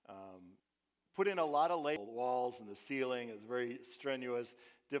put in a lot of walls and the ceiling. It's very strenuous,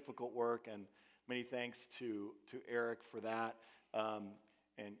 difficult work, and many thanks to Eric for that.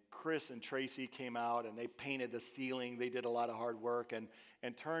 And Chris and Tracy came out and they painted the ceiling. They did a lot of hard work and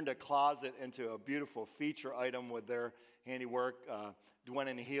turned a closet into a beautiful feature item with their handiwork. Dwayne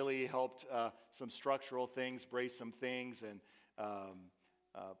and Healy helped some structural things, brace some things, and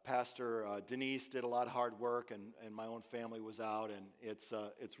Pastor Denise did a lot of hard work, and my own family was out, and it's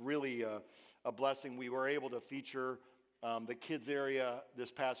really a blessing. We were able to feature the kids area this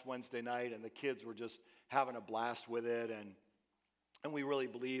past Wednesday night, and the kids were just having a blast with it, and we really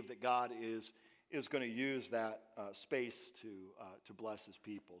believe that God is going to use that space to bless His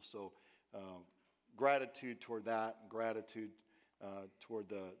people. So gratitude toward that, and gratitude toward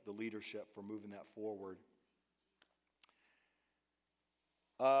the leadership for moving that forward.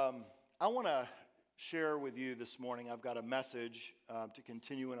 I want to share with you this morning, I've got a message to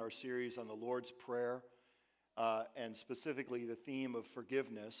continue in our series on the Lord's Prayer, and specifically the theme of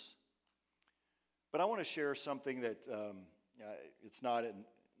forgiveness. But I want to share something that it's not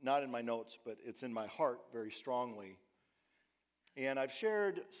in my notes, but it's in my heart very strongly. And I've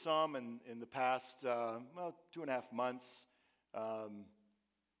shared some in the past 2.5 months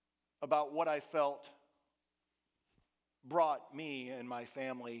about what I felt brought me and my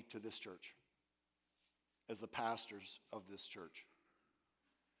family to this church as the pastors of this church.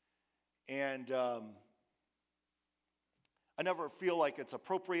 And I never feel like it's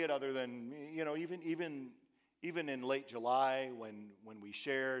appropriate, other than, even in late July when we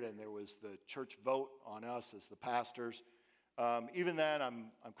shared and there was the church vote on us as the pastors. Even then,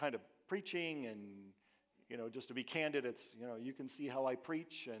 I'm kind of preaching, and just to be candid, it's you can see how I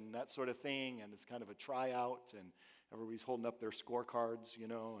preach and that sort of thing, and it's kind of a tryout, and everybody's holding up their scorecards,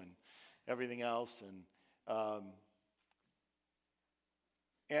 and everything else, and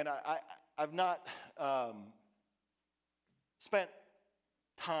I've not spent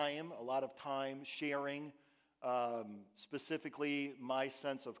a lot of time sharing specifically my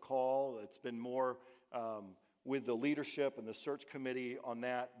sense of call. It's been more with the leadership and the search committee on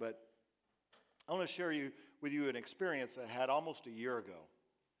that, but I want to share with you an experience I had almost a year ago,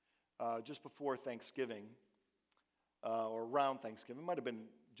 just before Thanksgiving, or around Thanksgiving. It might have been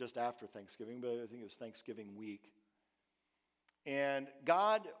just after Thanksgiving, but I think it was Thanksgiving week. And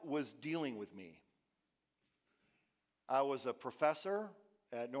God was dealing with me. I was a professor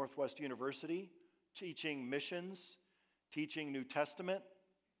at Northwest University, teaching missions, teaching New Testament.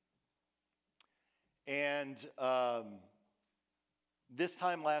 And this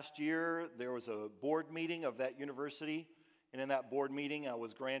time last year, there was a board meeting of that university. And in that board meeting, I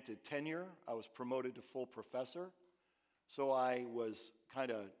was granted tenure. I was promoted to full professor. So I was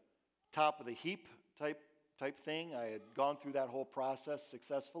kind of top of the heap type thing. I had gone through that whole process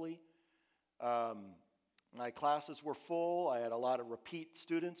successfully. My classes were full. I had a lot of repeat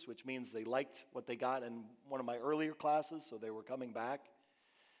students, which means they liked what they got in one of my earlier classes, so they were coming back.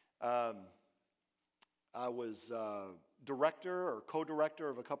 I was director or co-director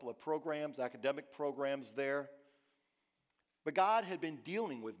of a couple of programs, academic programs there. But God had been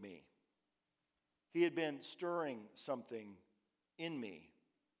dealing with me. He had been stirring something in me.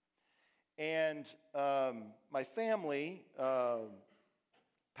 And my family,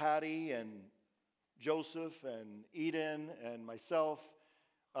 Patty and Joseph and Eden and myself,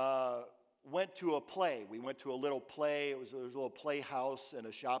 went to a play. We went to a little play. There was a little playhouse in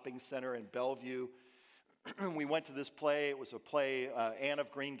a shopping center in Bellevue. We went to this play. It was a play, Anne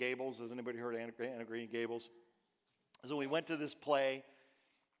of Green Gables. Has anybody heard of Anne of Green Gables? So we went to this play,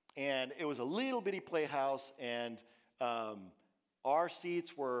 and it was a little bitty playhouse, and our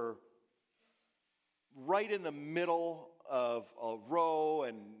seats were right in the middle of a row,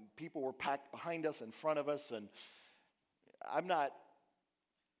 and people were packed behind us, in front of us, and I'm not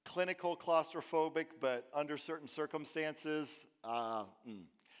clinical claustrophobic, but under certain circumstances,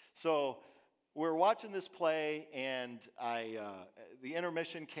 So we're watching this play, and the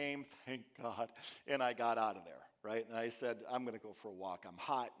intermission came, thank God, and I got out of there, right? And I said, I'm going to go for a walk. I'm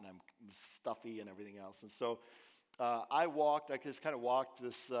hot, and I'm stuffy and everything else. And so I just kind of walked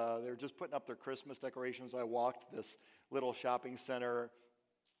this, they were just putting up their Christmas decorations. I walked this little shopping center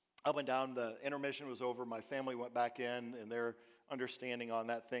up and down. The intermission was over. My family went back in, and they're understanding on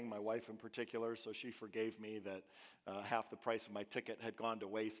that thing, my wife in particular, so she forgave me that half the price of my ticket had gone to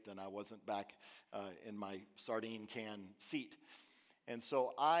waste and I wasn't back in my sardine can seat. And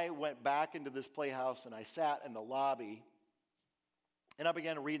so I went back into this playhouse and I sat in the lobby and I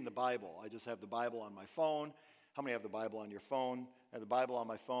began reading the Bible. I just have the Bible on my phone. How many have the Bible on your phone? I have the Bible on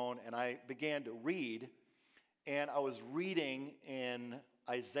my phone, and I began to read, and I was reading in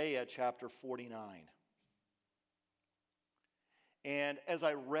Isaiah chapter 49. And as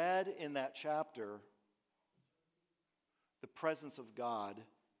I read in that chapter, the presence of God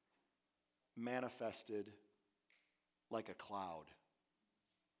manifested like a cloud.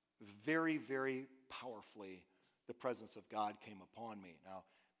 Very, very powerfully, the presence of God came upon me. Now,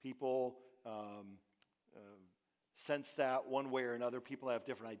 people sense that one way or another. People have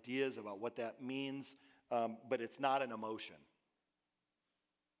different ideas about what that means, but it's not an emotion.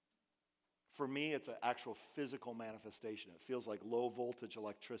 For me, it's an actual physical manifestation. It feels like low voltage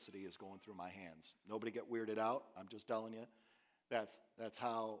electricity is going through my hands. Nobody get weirded out. I'm just telling you. That's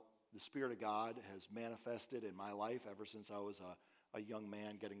how the Spirit of God has manifested in my life ever since I was a young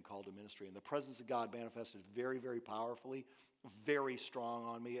man getting called to ministry. And the presence of God manifested very, very powerfully, very strong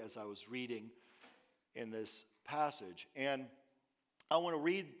on me as I was reading in this passage. And I want to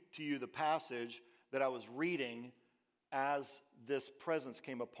read to you the passage that I was reading as this presence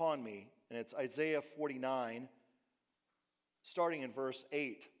came upon me. And it's Isaiah 49, starting in verse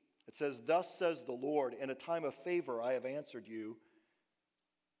 8. It says, "Thus says the Lord, in a time of favor I have answered you.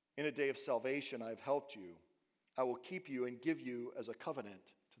 In a day of salvation I have helped you. I will keep you and give you as a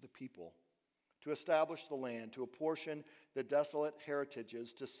covenant to the people, to establish the land, to apportion the desolate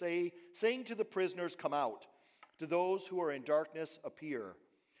heritages, saying to the prisoners, come out, to those who are in darkness appear.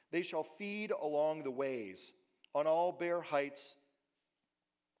 They shall feed along the ways. On all bare heights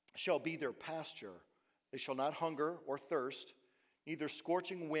shall be their pasture. They shall not hunger or thirst. Neither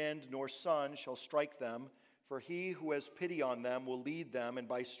scorching wind nor sun shall strike them. For he who has pity on them will lead them, and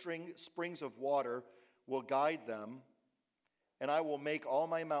by springs of water will guide them. And I will make all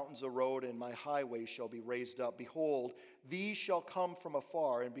my mountains a road, and my highways shall be raised up. Behold, these shall come from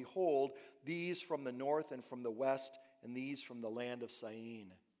afar, and behold, these from the north and from the west, and these from the land of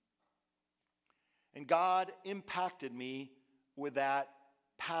Syene." And God impacted me with that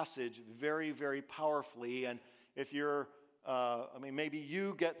passage very, very powerfully. And if you're, maybe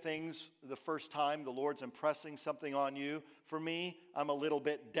you get things the first time, the Lord's impressing something on you. For me, I'm a little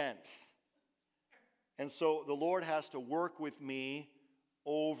bit dense. And so the Lord has to work with me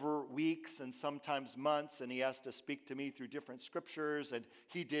over weeks and sometimes months, and he has to speak to me through different scriptures, and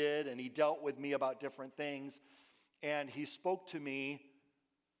he did, and he dealt with me about different things. And he spoke to me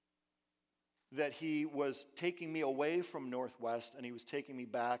that he was taking me away from Northwest, and he was taking me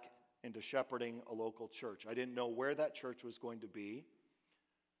back into shepherding a local church. I didn't know where that church was going to be,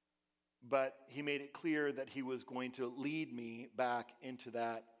 but he made it clear that he was going to lead me back into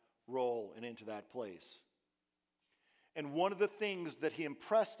that role and into that place. And one of the things that he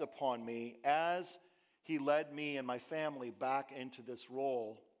impressed upon me as he led me and my family back into this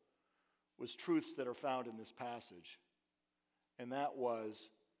role was truths that are found in this passage. And that was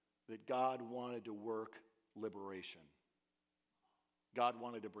that God wanted to work liberation. God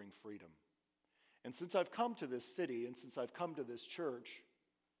wanted to bring freedom. And since I've come to this city and since I've come to this church,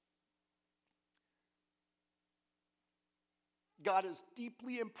 God has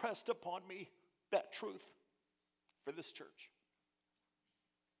deeply impressed upon me that truth for this church.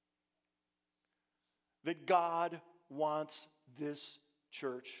 That God wants this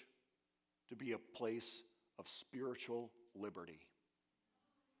church to be a place of spiritual liberty.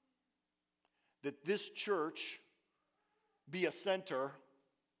 That this church be a center,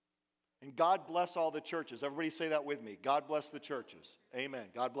 and God bless all the churches. Everybody say that with me. God bless the churches. Amen.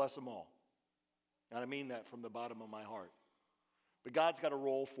 God bless them all. And I mean that from the bottom of my heart. But God's got a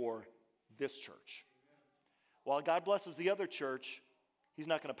role for this church. While God blesses the other church, he's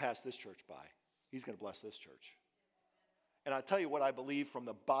not going to pass this church by. He's going to bless this church. And I tell you what I believe from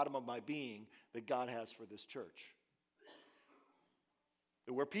the bottom of my being that God has for this church.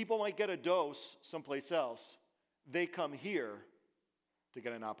 That where people might get a dose someplace else, they come here to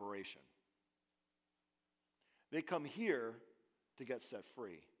get an operation. They come here to get set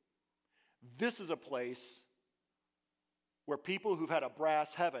free. This is a place where people who've had a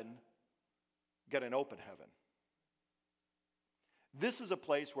brass heaven get an open heaven. This is a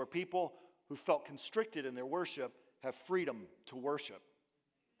place where people who felt constricted in their worship have freedom to worship.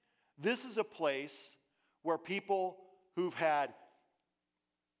 This is a place where people who've had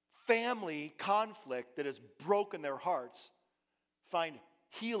family conflict that has broken their hearts find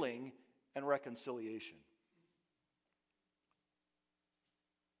healing and reconciliation.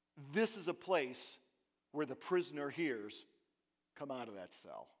 This is a place where the prisoner hears, come out of that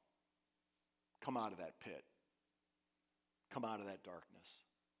cell. Come out of that pit. Come out of that darkness.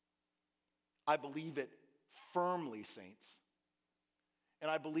 I believe it firmly, saints. And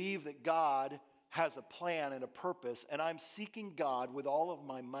I believe that God has a plan and a purpose, and I'm seeking God with all of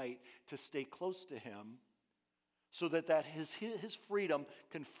my might to stay close to him so that his freedom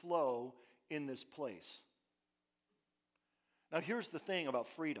can flow in this place. Now, here's the thing about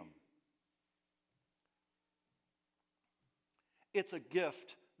freedom. It's a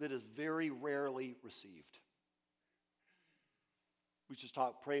gift that is very rarely received. We just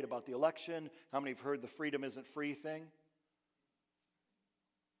prayed about the election. How many have heard the freedom isn't free thing?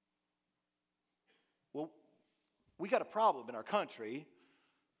 Well, we got a problem in our country,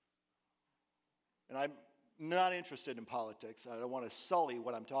 and I'm not interested in politics. I don't want to sully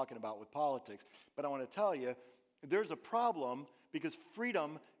what I'm talking about with politics, but I want to tell you, there's a problem because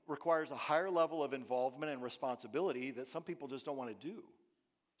freedom requires a higher level of involvement and responsibility that some people just don't want to do.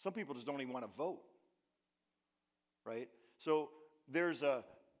 Some people just don't even want to vote, right? So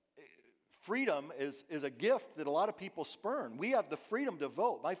freedom is a gift that a lot of people spurn. We have the freedom to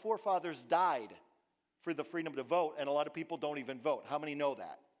vote. My forefathers died for the freedom to vote, and a lot of people don't even vote. How many know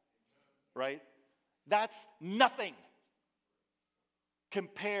that, right? That's nothing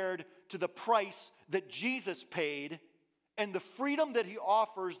compared to the price that Jesus paid and the freedom that he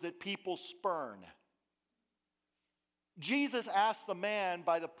offers that people spurn. Jesus asked the man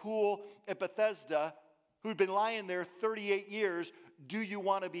by the pool at Bethesda who'd been lying there 38 years, "Do you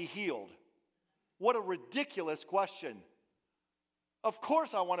want to be healed?" What a ridiculous question. Of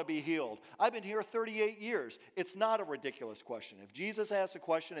course I want to be healed. I've been here 38 years. It's not a ridiculous question. If Jesus asks a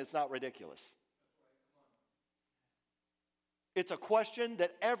question, it's not ridiculous. It's a question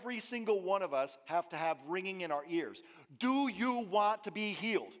that every single one of us have to have ringing in our ears. Do you want to be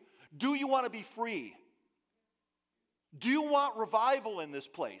healed? Do you want to be free? Do you want revival in this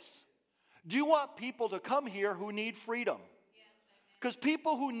place? Do you want people to come here who need freedom? Because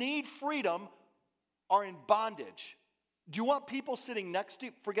people who need freedom are in bondage. Do you want people sitting next to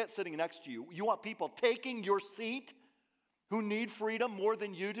you? Forget sitting next to you. You want people taking your seat who need freedom more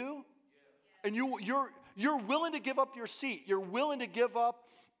than you do? And you're willing to give up your seat. You're willing to give up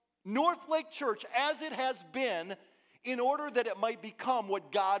North Lake Church as it has been in order that it might become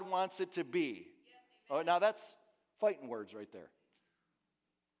what God wants it to be. Oh, now that's fighting words right there.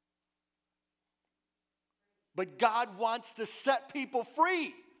 But God wants to set people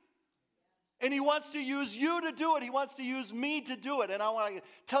free. And he wants to use you to do it. He wants to use me to do it. And I want to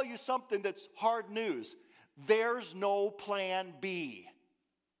tell you something that's hard news. There's no plan B.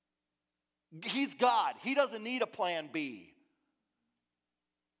 He's God. He doesn't need a plan B.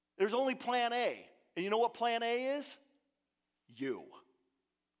 There's only plan A. And you know what plan A is? You.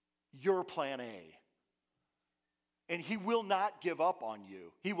 You're plan A. And he will not give up on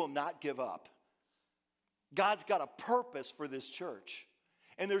you. He will not give up. God's got a purpose for this church.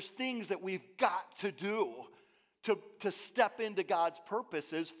 And there's things that we've got to do to step into God's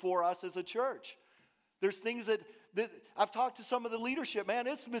purposes for us as a church. There's things that I've talked to some of the leadership, man,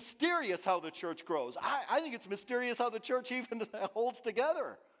 it's mysterious how the church grows. I think it's mysterious how the church even holds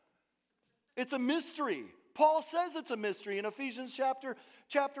together. It's a mystery. Paul says it's a mystery in Ephesians chapter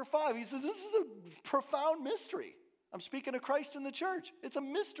 5. He says this is a profound mystery. I'm speaking of Christ in the church. It's a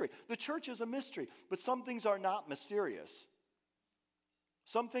mystery. The church is a mystery. But some things are not mysterious.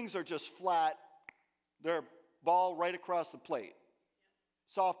 Some things are just flat. They're ball right across the plate.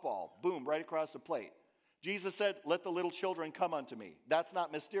 Softball, boom, right across the plate. Jesus said, "Let the little children come unto me." That's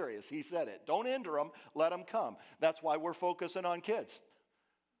not mysterious. He said it. Don't hinder them. Let them come. That's why we're focusing on kids.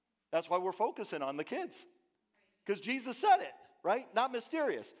 That's why we're focusing on the kids. Because Jesus said it, right? Not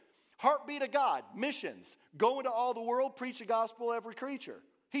mysterious. Heartbeat of God, missions. Go into all the world, preach the gospel to every creature.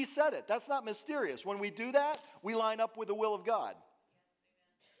 He said it. That's not mysterious. When we do that, we line up with the will of God.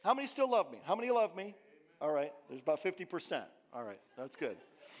 How many still love me? How many love me? All right. There's about 50%. All right. That's good.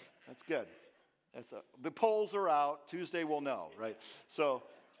 That's good. The polls are out. Tuesday we'll know, right? So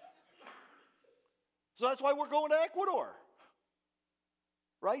that's why we're going to Ecuador.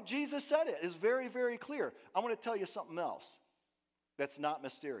 Right? Jesus said it. It's very, very clear. I want to tell you something else that's not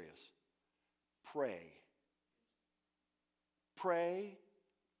mysterious. Pray. Pray,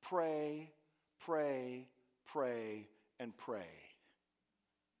 pray, pray, pray, and pray.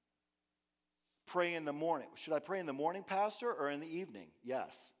 Pray in the morning. Should I pray in the morning, Pastor, or in the evening?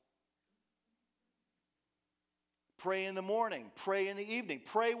 Yes. Pray in the morning. Pray in the evening.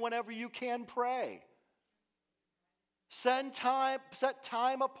 Pray whenever you can pray. Set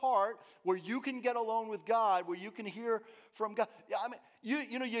time apart where you can get alone with God, where you can hear from God. I mean,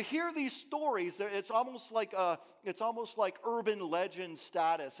 you hear these stories. It's almost like urban legend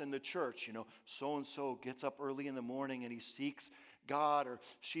status in the church. So and so gets up early in the morning and he seeks God, or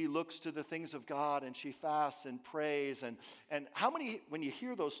she looks to the things of God and she fasts and prays. And how many, when you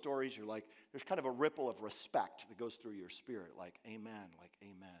hear those stories, you're like, there's kind of a ripple of respect that goes through your spirit, like amen,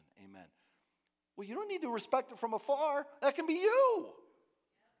 amen. Well, you don't need to respect it from afar. That can be you.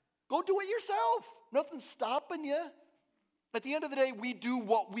 Go do it yourself. Nothing's stopping you. At the end of the day, we do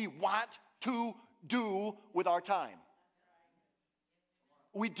what we want to do with our time.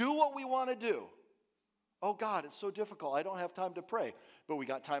 We do what we want to do. Oh God, it's so difficult. I don't have time to pray. But we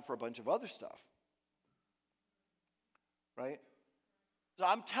got time for a bunch of other stuff. Right? So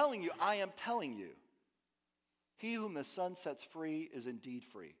I am telling you, he whom the Son sets free is indeed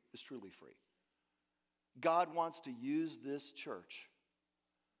free, is truly free. God wants to use this church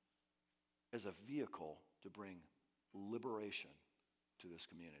as a vehicle to bring liberation to this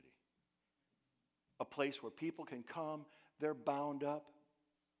community. A place where people can come, they're bound up,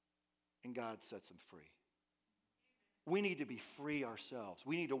 and God sets them free. We need to be free ourselves.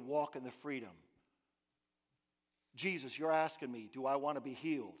 We need to walk in the freedom. Jesus, you're asking me, do I want to be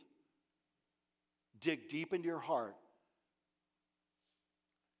healed? Dig deep into your heart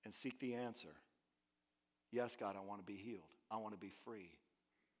and seek the answer. Yes, God, I want to be healed. I want to be free.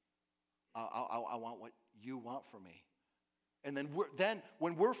 I want what you want for me. And then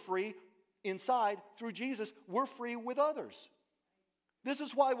when we're free inside through Jesus, we're free with others. This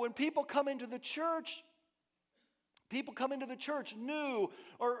is why when people come into the church new,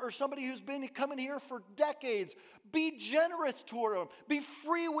 or somebody who's been coming here for decades, be generous toward them. Be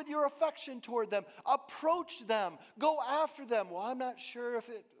free with your affection toward them. Approach them. Go after them. Well, I'm not sure if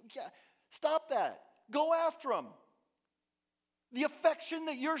it... Yeah, stop that. Go after them. The affection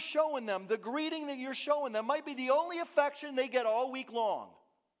that you're showing them, the greeting that you're showing them might be the only affection they get all week long.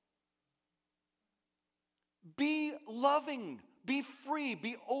 Be loving. Be free.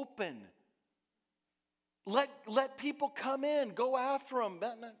 Be open. Let people come in. Go after them.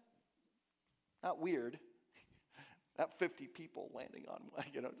 Not weird. Not 50 people landing on,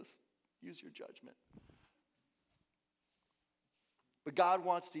 just use your judgment. But God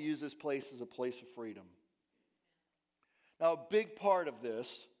wants to use this place as a place of freedom. Now, a big part of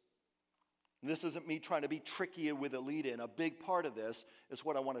this, and this isn't me trying to be tricky with a lead-in, a big part of this is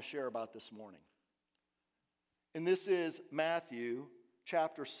what I want to share about this morning. And this is Matthew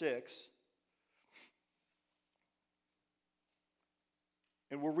chapter 6.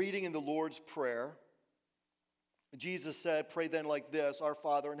 And we're reading in the Lord's Prayer. Jesus said, pray then like this, our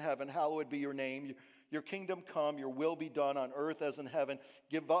Father in heaven, hallowed be your name. Your kingdom come, your will be done on earth as in heaven.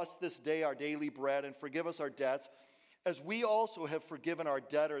 Give us this day our daily bread and forgive us our debts, as we also have forgiven our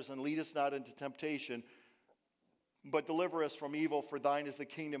debtors, and lead us not into temptation, but deliver us from evil, for thine is the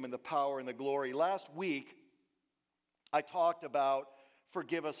kingdom and the power and the glory. Last week, I talked about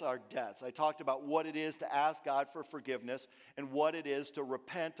forgive us our debts. I talked about what it is to ask God for forgiveness and what it is to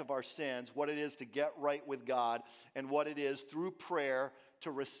repent of our sins, what it is to get right with God, and what it is through prayer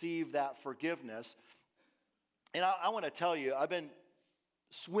to receive that forgiveness. And I want to tell you, I've been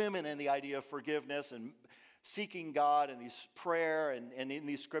swimming in the idea of forgiveness and seeking God in these prayer and in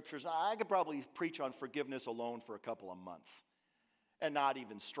these scriptures. I could probably preach on forgiveness alone for a couple of months and not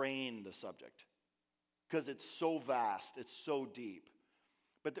even strain the subject because it's so vast, it's so deep.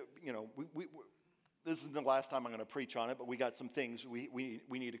 But, this isn't the last time I'm going to preach on it, but we got some things we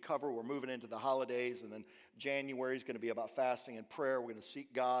need to cover. We're moving into the holidays, and then January is going to be about fasting and prayer. We're going to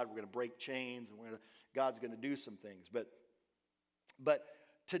seek God. We're going to break chains, and God's going to do some things. But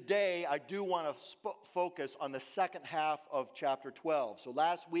today, I do want to focus on the second half of chapter 12. So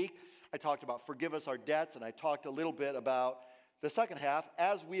last week, I talked about forgive us our debts, and I talked a little bit about the second half,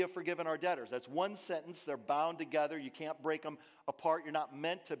 as we have forgiven our debtors. That's one sentence. They're bound together. You can't break them apart. You're not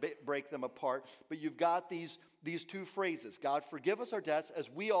meant to break them apart. But you've got these two phrases. God, forgive us our debts as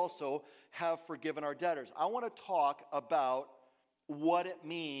we also have forgiven our debtors. I want to talk about what it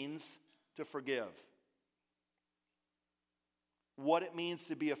means to forgive. What it means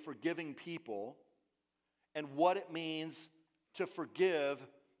to be a forgiving people. And what it means to forgive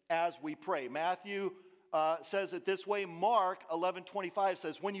as we pray. Matthew says it this way. Mark 11:25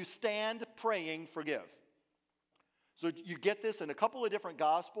 says, when you stand praying, forgive. So you get this in a couple of different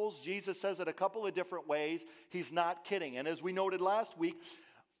gospels. Jesus says it a couple of different ways. He's not kidding. And as we noted last week,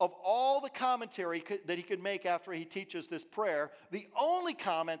 of all the commentary that he could make after he teaches this prayer, the only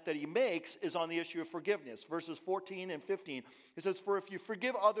comment that he makes is on the issue of forgiveness. Verses 14 and 15. He says, for if you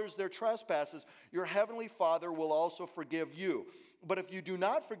forgive others their trespasses, your heavenly Father will also forgive you. But if you do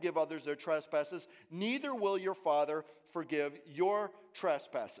not forgive others their trespasses, neither will your Father forgive your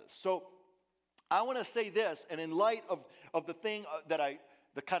trespasses. So I want to say this, and in light of the thing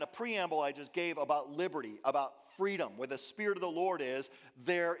the kind of preamble I just gave about liberty, about freedom, where the Spirit of the Lord is,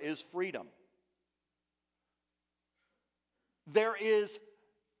 there is freedom. There is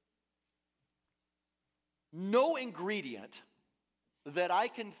no ingredient that I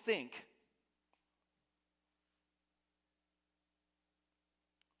can think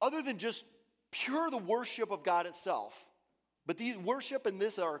other than just pure the worship of God itself, but these worship and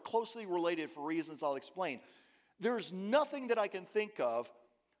this are closely related for reasons I'll explain. There's nothing that I can think of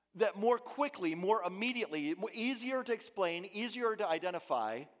that more quickly, more immediately, easier to explain, easier to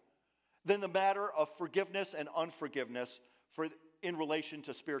identify than the matter of forgiveness and unforgiveness in relation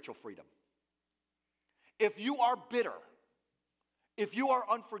to spiritual freedom. If you are bitter, if you are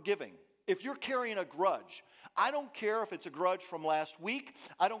unforgiving, if you're carrying a grudge, I don't care if it's a grudge from last week.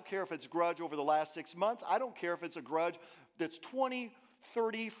 I don't care if it's a grudge over the last 6 months. I don't care if it's a grudge that's 20,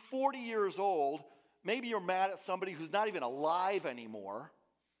 30, 40 years old. Maybe you're mad at somebody who's not even alive anymore.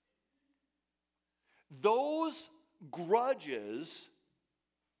 Those grudges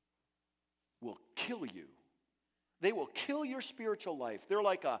will kill you. They will kill your spiritual life. They're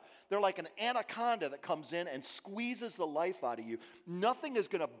like an anaconda that comes in and squeezes the life out of you. Nothing is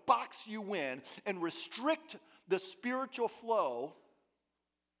going to box you in and restrict the spiritual flow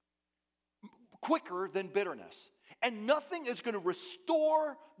quicker than bitterness. And nothing is going to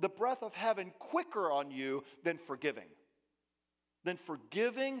restore the breath of heaven quicker on you than forgiving. Than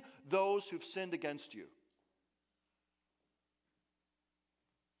forgiving those who've sinned against you.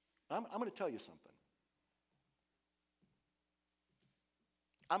 I'm going to tell you something.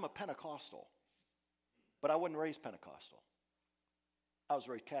 I'm a Pentecostal, but I wasn't raised Pentecostal. I was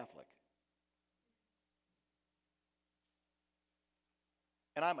raised Catholic.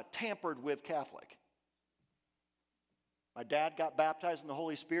 And I'm a tampered with Catholic. My dad got baptized in the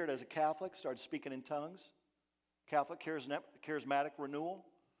Holy Spirit as a Catholic, started speaking in tongues. Catholic charismatic renewal.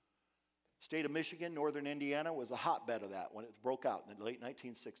 State of Michigan, northern Indiana was a hotbed of that when it broke out in the late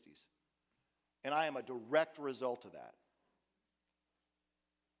 1960s. And I am a direct result of that.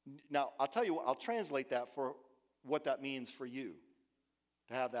 Now, I'll tell you what, I'll translate that for what that means for you,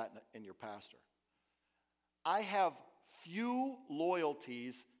 to have that in your pastor. I have few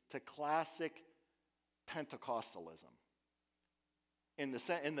loyalties to classic Pentecostalism in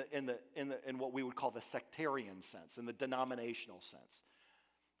what we would call the sectarian sense, in the denominational sense.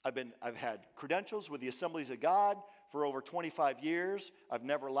 I've had credentials with the Assemblies of God for over 25 years. I've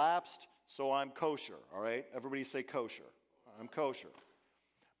never lapsed, so I'm kosher, all right? Everybody say kosher. I'm kosher.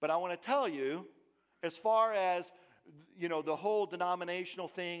 But I want to tell you, as far as, the whole denominational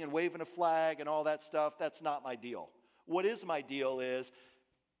thing and waving a flag and all that stuff, that's not my deal. What is my deal is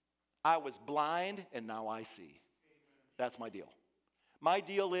I was blind and now I see. That's my deal. My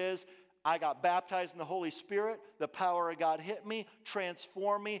deal is I got baptized in the Holy Spirit, the power of God hit me,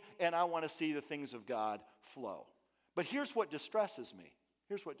 transformed me, and I want to see the things of God flow. But here's what distresses me.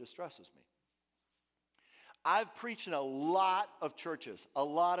 I've preached in a lot of churches, a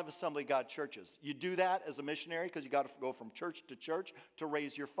lot of Assembly of God churches. You do that as a missionary because you got to go from church to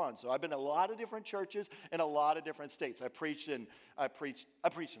raise your funds. So I've been in a lot of different churches in a lot of different states. I preached in a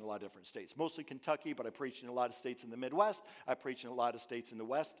lot of different states, mostly Kentucky, but I preached in a lot of states in the Midwest. I preached in a lot of states in the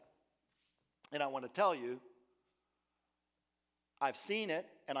West. And I want to tell you, I've seen it,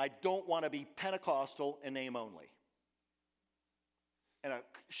 and I don't want to be Pentecostal in name only. And a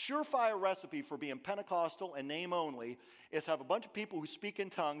surefire recipe for being Pentecostal and name only is have a bunch of people who speak in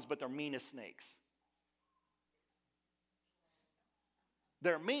tongues, but they're mean as snakes.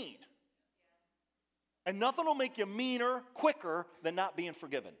 They're mean. And nothing will make you meaner quicker than not being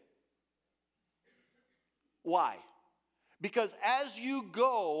forgiven. Why? Because as you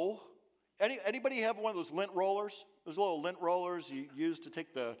go, anybody have one of those lint rollers? Those little lint rollers you use to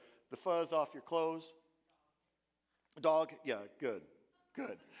take the fuzz off your clothes? Dog? Yeah, good.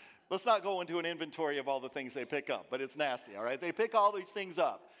 Let's not go into an inventory of all the things they pick up, but it's nasty, all right? They pick all these things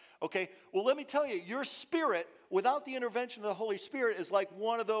up, okay? Well, let me tell you, your spirit, without the intervention of the Holy Spirit, is like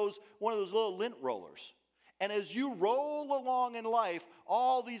one of those little lint rollers. And as you roll along in life,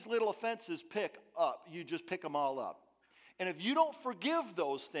 all these little offenses pick up. You just pick them all up. And if you don't forgive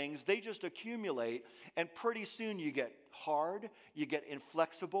those things, they just accumulate, and pretty soon you get hard, you get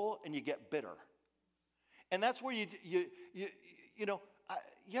inflexible, and you get bitter. And that's where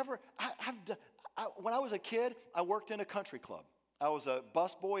when I was a kid, I worked in a country club. I was a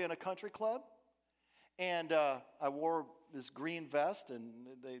busboy in a country club, and I wore this green vest, and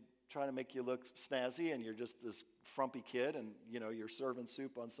they try to make you look snazzy, and you're just this frumpy kid, and you're serving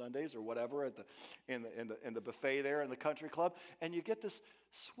soup on Sundays or whatever in the buffet there in the country club, and you get this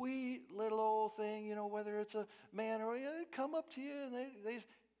sweet little old thing, whether it's a man or they come up to you, and they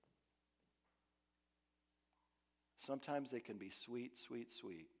sometimes they can be sweet, sweet,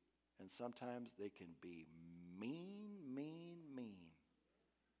 sweet. And sometimes they can be mean, mean, mean.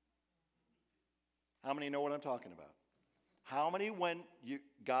 How many know what I'm talking about? How many, when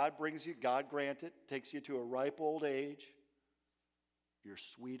God brings you, God grant it, takes you to a ripe old age, you're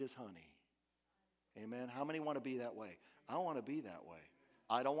sweet as honey. Amen. How many want to be that way? I want to be that way.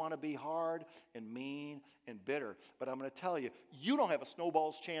 I don't want to be hard and mean and bitter. But I'm going to tell you, you don't have a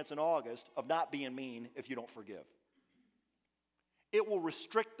snowball's chance in August of not being mean if you don't forgive. It will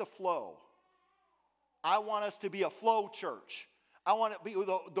restrict the flow. I want us to be a flow church. I want it to be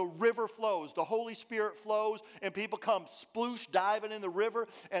the river flows, the Holy Spirit flows, and people come sploosh diving in the river,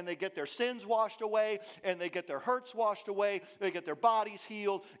 and they get their sins washed away, and they get their hurts washed away, they get their bodies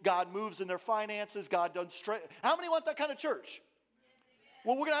healed, God moves in their finances, God does straight. How many want that kind of church?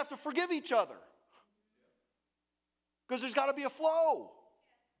 Well, we're going to have to forgive each other. Because there's got to be a flow.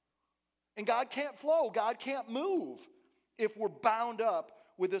 And God can't flow, God can't move if we're bound up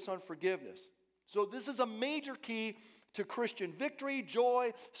with this unforgiveness. So this is a major key to Christian victory,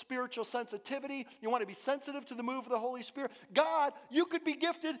 joy, spiritual sensitivity. You want to be sensitive to the move of the Holy Spirit. God, you could be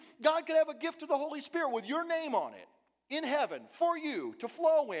gifted. God could have a gift of the Holy Spirit with your name on it in heaven for you to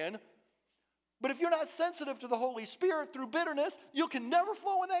flow in. But if you're not sensitive to the Holy Spirit through bitterness, you can never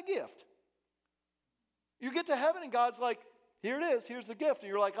flow in that gift. You get to heaven and God's like, here it is, here's the gift. And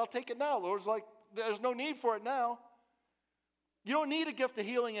you're like, I'll take it now. Lord's like, there's no need for it now. You don't need a gift of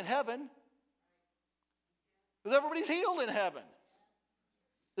healing in heaven. Because everybody's healed in heaven.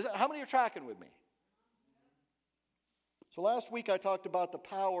 How many are tracking with me? So last week I talked about the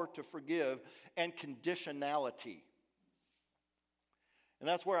power to forgive and conditionality. And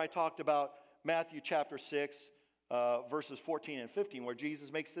that's where I talked about Matthew chapter 6, verses 14 and 15, where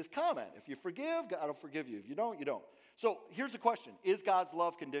Jesus makes this comment. If you forgive, God will forgive you. If you don't, you don't. So here's the question. Is God's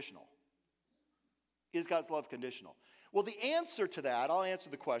love conditional? Is God's love conditional? Well, the answer to that, I'll answer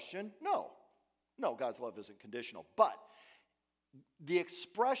the question, no. No, God's love isn't conditional. But the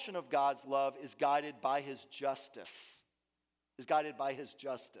expression of God's love is guided by his justice. Is guided by his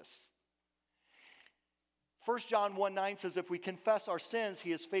justice. 1 John 1:9 says, if we confess our sins,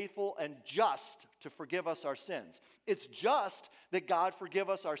 he is faithful and just to forgive us our sins. It's just that God forgive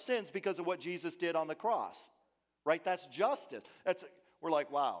us our sins because of what Jesus did on the cross. Right? That's justice. We're like,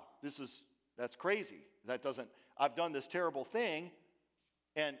 wow, that's crazy. I've done this terrible thing.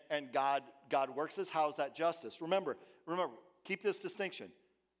 And God works this. How's that justice? Remember, keep this distinction.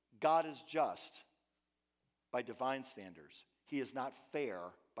 God is just by divine standards. He is not fair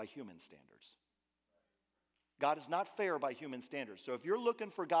by human standards. God is not fair by human standards. So if you're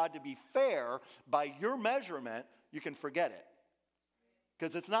looking for God to be fair by your measurement, you can forget it.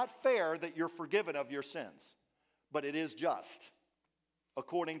 Because it's not fair that you're forgiven of your sins. But it is just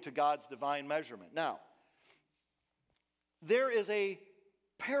according to God's divine measurement. Now, there is a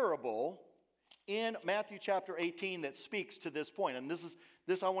parable in Matthew chapter 18 that speaks to this point. And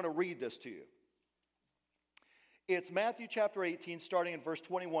I want to read this to you. It's Matthew chapter 18, starting in verse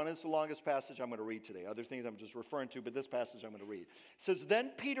 21. It's the longest passage I'm going to read today. Other things I'm just referring to, but this passage I'm going to read. It says,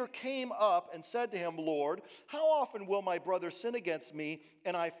 then Peter came up and said to him, Lord, how often will my brother sin against me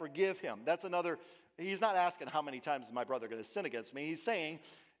and I forgive him? That's another, he's not asking how many times is my brother going to sin against me. He's saying,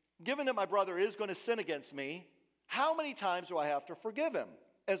 given that my brother is going to sin against me, how many times do I have to forgive him?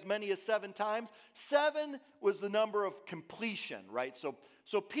 As many as 7 times. 7 was the number of completion, right?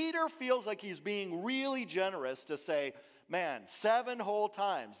 So Peter feels like he's being really generous to say, man, 7 whole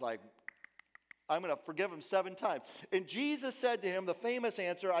times, like, I'm going to forgive him 7 times. And Jesus said to him, the famous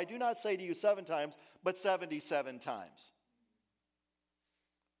answer, I do not say to you 7 times, but 77 times.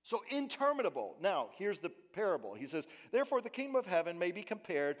 So interminable. Now, here's the parable. He says, therefore the kingdom of heaven may be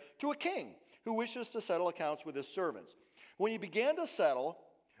compared to a king who wishes to settle accounts with his servants. When he began to settle,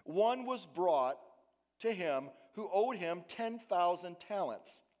 one was brought to him who owed him 10,000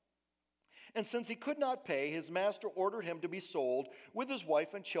 talents. And since he could not pay, his master ordered him to be sold with his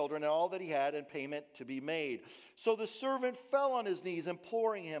wife and children and all that he had, and payment to be made. So the servant fell on his knees,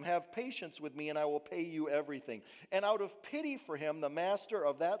 imploring him, have patience with me, and I will pay you everything. And out of pity for him, the master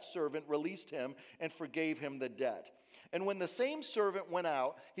of that servant released him and forgave him the debt. And when the same servant went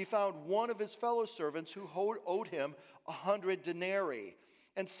out, he found one of his fellow servants who owed him 100 denarii.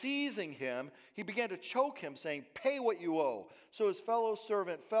 And seizing him, he began to choke him, saying, pay what you owe. So his fellow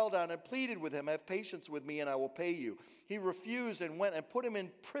servant fell down and pleaded with him, have patience with me and I will pay you. He refused and went and put him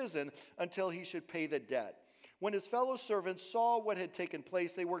in prison until he should pay the debt. When his fellow servants saw what had taken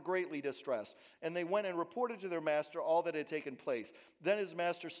place, they were greatly distressed. And they went and reported to their master all that had taken place. Then his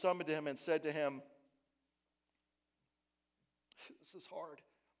master summoned him and said to him, this is hard.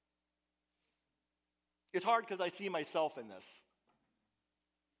 It's hard because I see myself in this.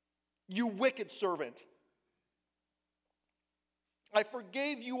 You wicked servant. I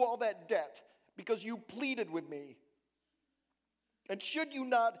forgave you all that debt because you pleaded with me. And should you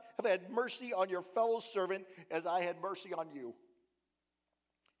not have had mercy on your fellow servant as I had mercy on you?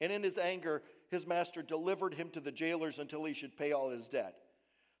 And in his anger, his master delivered him to the jailers until he should pay all his debt.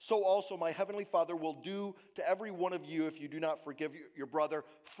 So also my heavenly Father will do to every one of you if you do not forgive your brother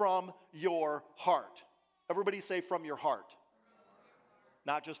from your heart. Everybody say from your heart.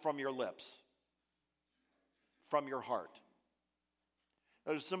 Not just from your lips. From your heart.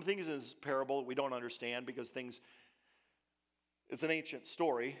 There's some things in this parable that we don't understand because it's an ancient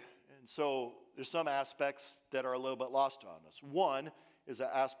story. And so there's some aspects that are a little bit lost on us. One is an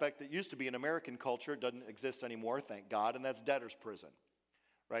aspect that used to be in American culture, doesn't exist anymore, thank God, and that's debtor's prison.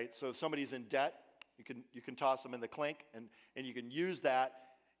 Right? So if somebody's in debt, you can toss them in the clink, and you can use that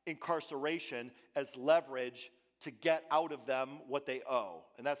incarceration as leverage to get out of them what they owe.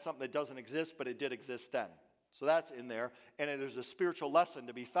 And that's something that doesn't exist, but it did exist then. So that's in there, and there's a spiritual lesson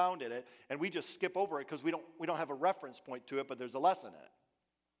to be found in it, and we just skip over it because we don't have a reference point to it, but there's a lesson in it.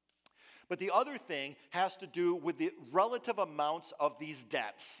 But the other thing has to do with the relative amounts of these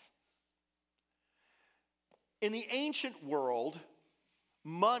debts. In the ancient world,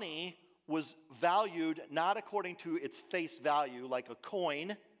 money was valued not according to its face value, like a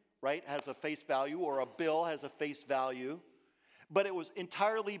coin, right, has a face value, or a bill has a face value, but it was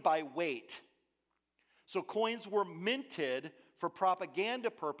entirely by weight. So coins were minted for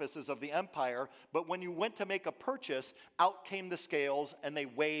propaganda purposes of the empire, but when you went to make a purchase, out came the scales and they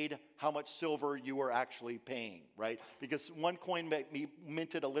weighed how much silver you were actually paying, right? Because one coin may be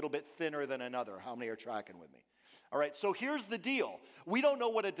minted a little bit thinner than another. How many are tracking with me? All right, so here's the deal. We don't know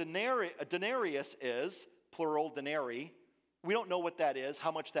what a denarius is, plural denarii. We don't know what that is,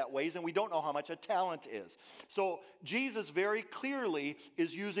 how much that weighs, and we don't know how much a talent is. So Jesus very clearly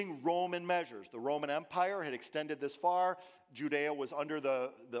is using Roman measures. The Roman Empire had extended this far. Judea was under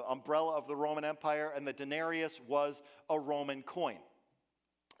the umbrella of the Roman Empire, and the denarius was a Roman coin.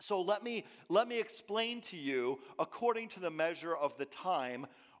 So let me explain to you, according to the measure of the time,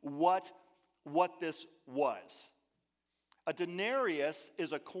 what this was. A denarius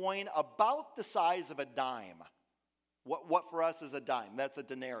is a coin about the size of a dime. What for us is a dime? That's a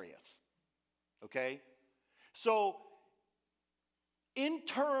denarius. Okay? So, in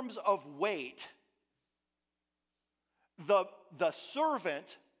terms of weight, the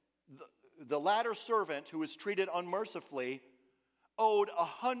servant, the latter servant who was treated unmercifully, owed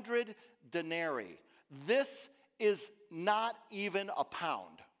 100 denarii. This is not even a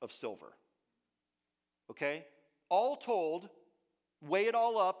pound of silver. Okay? All told, weigh it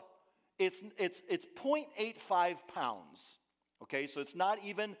all up, it's 0.85 pounds. Okay, so it's not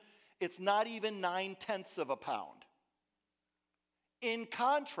even 9/10 of a pound. In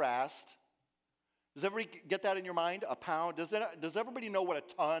contrast, does everybody get that in your mind? A pound. Does everybody know what a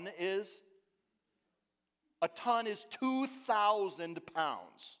ton is? A ton is 2,000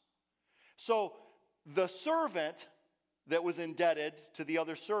 pounds. So the servant that was indebted to the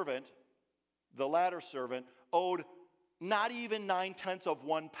other servant, the latter servant, owed not even 9/10 of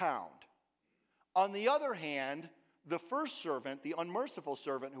 1 pound. On the other hand, the first servant, the unmerciful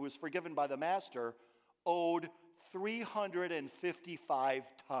servant who was forgiven by the master, owed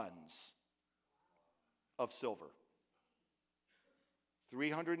 355 tons of silver.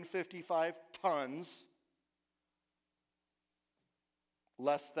 355 tons,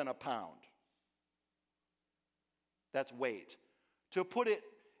 less than a pound. That's weight. To put it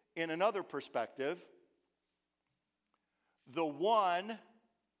in another perspective, the one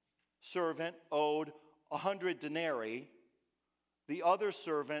servant owed 100 denarii. The other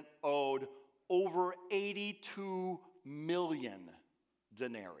servant owed over 82 million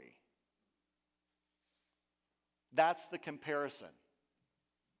denarii. That's the comparison.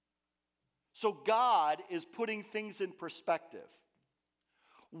 So God is putting things in perspective.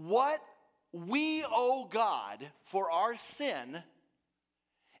 What we owe God for our sin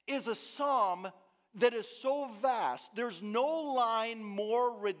is a sum that is so vast. There's no line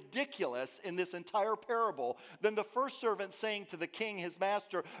more ridiculous in this entire parable than the first servant saying to the king, his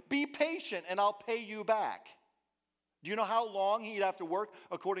master, "Be patient and I'll pay you back." Do you know how long he'd have to work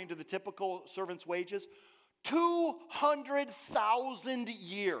according to the typical servant's wages? 200,000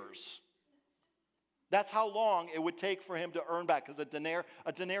 years. That's how long it would take for him to earn back, because a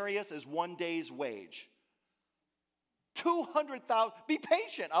denarius is 1 day's wage. 200,000. Be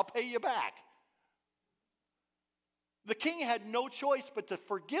patient, I'll pay you back. The king had no choice but to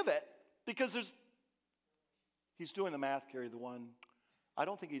forgive it, because he's doing the math, Carrie, the one. I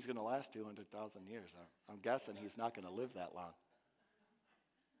don't think he's going to last 200,000 years. I'm guessing he's not going to live that long.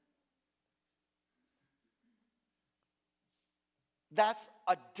 That's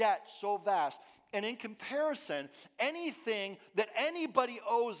a debt so vast. And in comparison, anything that anybody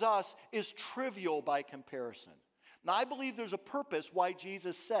owes us is trivial by comparison. Now, I believe there's a purpose why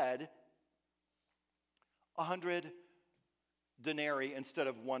Jesus said 100 denarii instead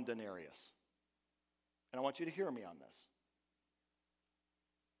of 1 denarius. And I want you to hear me on this.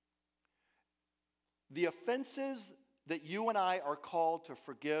 The offenses that you and I are called to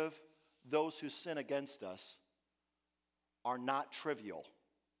forgive those who sin against us are not trivial.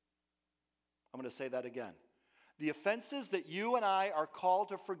 I'm going to say that again. The offenses that you and I are called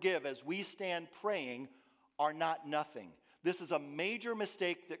to forgive as we stand praying are not nothing. This is a major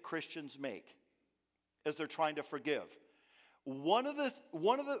mistake that Christians make as they're trying to forgive.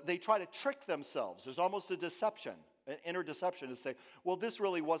 They try to trick themselves. There's almost a deception, an inner deception to say, well, this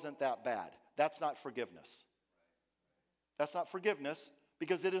really wasn't that bad. That's not forgiveness. That's not forgiveness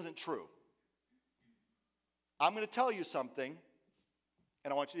because it isn't true. I'm going to tell you something,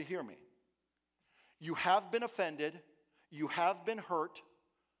 and I want you to hear me. You have been offended. You have been hurt.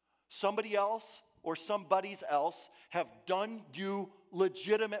 Somebody else or somebody's else have done you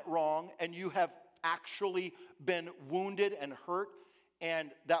legitimate wrong, and you have actually been wounded and hurt,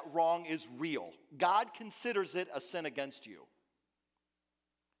 and that wrong is real. God considers it a sin against you.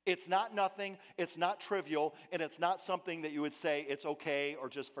 It's not nothing, it's not trivial, and it's not something that you would say it's okay or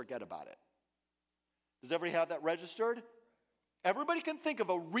just forget about it. Does everybody have that registered? Everybody can think of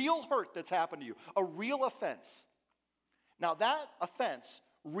a real hurt that's happened to you, a real offense. Now that offense,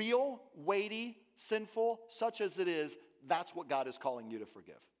 real, weighty, sinful, such as it is, that's what God is calling you to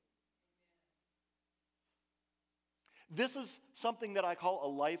forgive. This is something that I call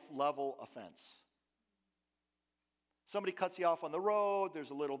a life-level offense. Somebody cuts you off on the road, there's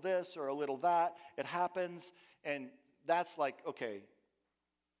a little this or a little that, it happens, and that's like, okay,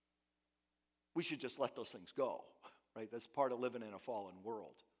 we should just let those things go, right? That's part of living in a fallen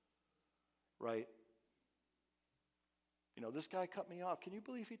world, right? You know, this guy cut me off. Can you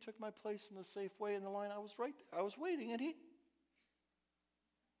believe he took my place in the safe way in the line? I was right there. I was waiting, and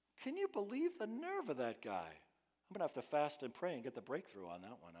can you believe the nerve of that guy? I'm going to have to fast and pray and get the breakthrough on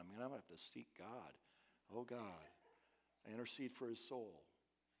that one. I mean, I'm going to have to seek God. Oh, God. I intercede for his soul.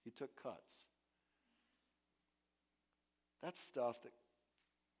 He took cuts. That's stuff that,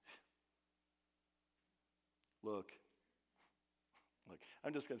 look,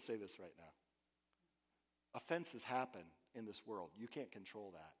 I'm just going to say this right now. Offenses happen in this world. You can't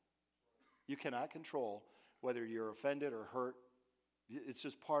control that. You cannot control whether you're offended or hurt. It's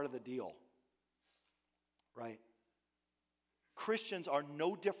just part of the deal, right? Christians are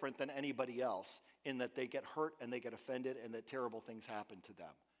no different than anybody else in that they get hurt and they get offended and that terrible things happen to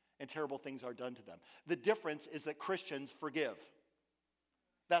them and terrible things are done to them. The difference is that Christians forgive.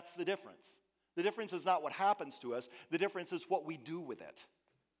 That's the difference. The difference is not what happens to us. The difference is what we do with it.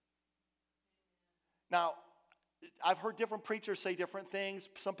 Now, I've heard different preachers say different things.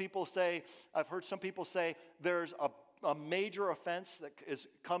 I've heard some people say there's a major offense that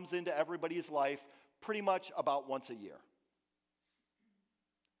comes into everybody's life pretty much about once a year.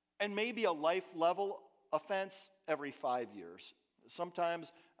 And maybe a life-level offense every 5 years.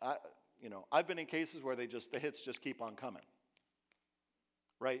 Sometimes, I've been in cases where the hits just keep on coming,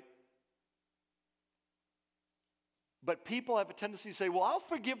 right? But people have a tendency to say, well, I'll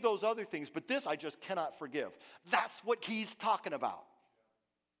forgive those other things, but this I just cannot forgive. That's what he's talking about.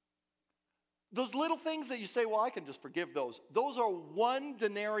 Those little things that you say, well, I can just forgive those. Those are 1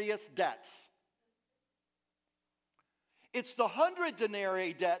 denarius debts. It's the 100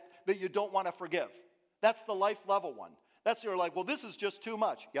 denarii debt that you don't want to forgive. That's the life level one. That's you're like, well, this is just too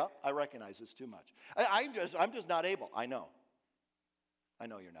much. Yep, I recognize it's too much. I'm just not able. I know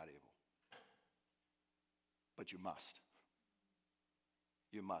you're not able. But you must.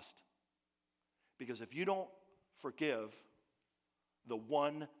 You must. Because if you don't forgive the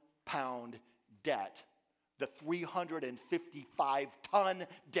 1 pound debt, the 355-ton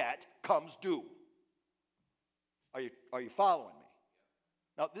debt comes due. Are you following me?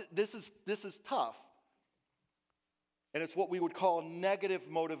 Now, this is tough, and it's what we would call negative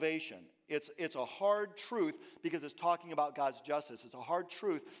motivation. It's a hard truth because it's talking about God's justice. It's a hard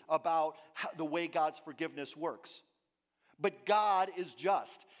truth about the way God's forgiveness works. But God is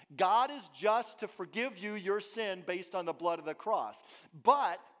just. God is just to forgive you your sin based on the blood of the cross.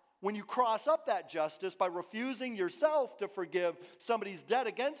 But when you cross up that justice by refusing yourself to forgive somebody's debt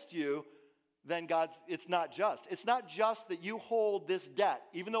against you, then it's not just. It's not just that you hold this debt,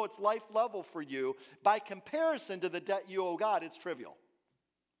 even though it's life level for you. By comparison to the debt you owe God, it's trivial.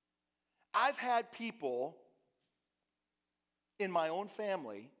 I've had people in my own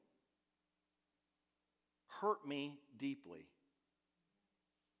family hurt me deeply.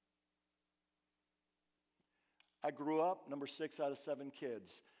 I grew up, number 6 out of 7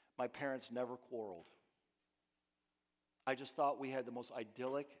 kids. My parents never quarreled. I just thought we had the most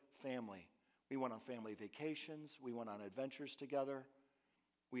idyllic family. We went on family vacations. We went on adventures together.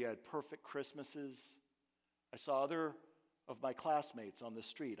 We had perfect Christmases. I saw other of my classmates on the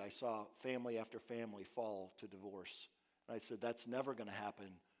street. I saw family after family fall to divorce. And I said, that's never going to happen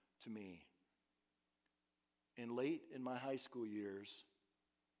to me. And late in my high school years,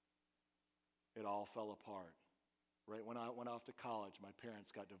 it all fell apart. Right when I went off to college, my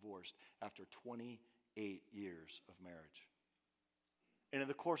parents got divorced after 28 years of marriage. And in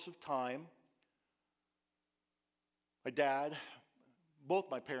the course of time, my dad, both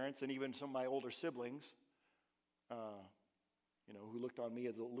my parents, and even some of my older siblings, who looked on me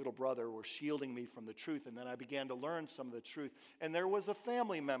as a little brother, were shielding me from the truth. And then I began to learn some of the truth. And there was a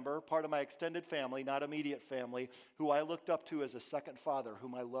family member, part of my extended family, not immediate family, who I looked up to as a second father,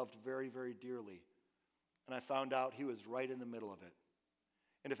 whom I loved very, very dearly. And I found out he was right in the middle of it.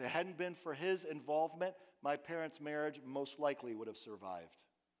 And if it hadn't been for his involvement, my parents' marriage most likely would have survived.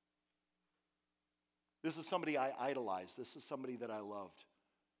 This is somebody I idolized. This is somebody that I loved.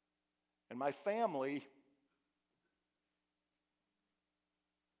 And my family,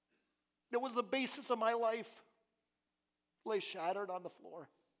 that was the basis of my life, lay shattered on the floor.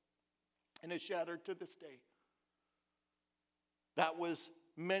 And is shattered to this day. That was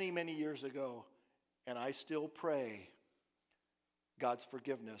many, many years ago. And I still pray God's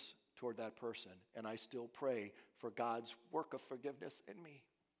forgiveness toward that person. And I still pray for God's work of forgiveness in me.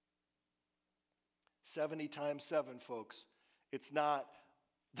 70 times 7, folks. It's not,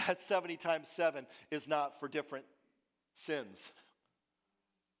 that 70 times 7 is not for different sins.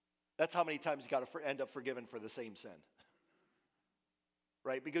 That's how many times you got to end up forgiven for the same sin.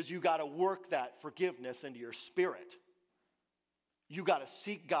 Right? Because you got to work that forgiveness into your spirit. You got to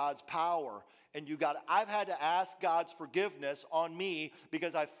seek God's power. And I've had to ask God's forgiveness on me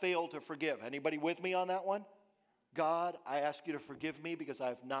because I failed to forgive. Anybody with me on that one? God, I ask you to forgive me because I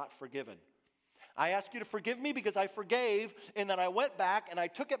have not forgiven. I ask you to forgive me because I forgave, and then I went back and I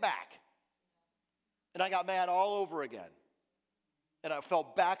took it back. And I got mad all over again. And I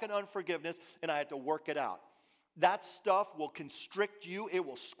fell back in unforgiveness, and I had to work it out. That stuff will constrict you. It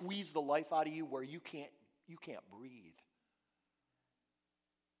will squeeze the life out of you where you can't breathe.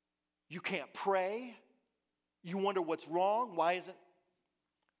 You can't pray. You wonder what's wrong. Why isn't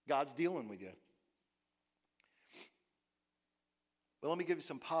God's dealing with you? Well, let me give you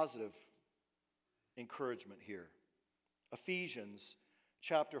some positive encouragement here. Ephesians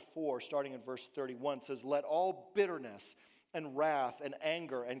chapter 4, starting in verse 31, says, "Let all bitterness and wrath and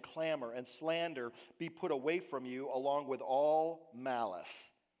anger and clamor and slander be put away from you, along with all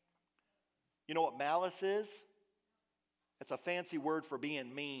malice." You know what malice is? It's a fancy word for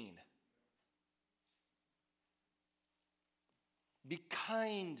being mean. Be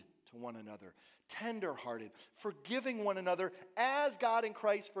kind to one another, tender-hearted, forgiving one another as God in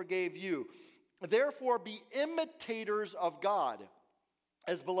Christ forgave you. Therefore, be imitators of God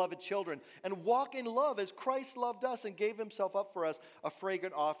as beloved children, and walk in love as Christ loved us and gave himself up for us, a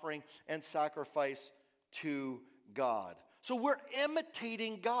fragrant offering and sacrifice to God. So we're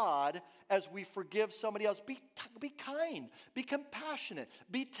imitating God as we forgive somebody else. Be kind, be compassionate,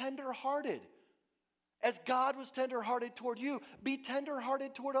 be tender-hearted. As God was tender-hearted toward you, be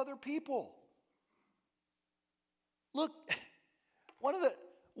tender-hearted toward other people. Look, one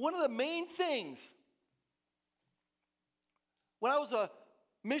of the main things, when I was a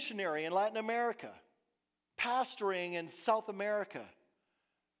missionary in Latin America, pastoring in South America,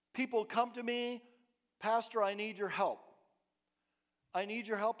 people come to me, "Pastor, I need your help. I need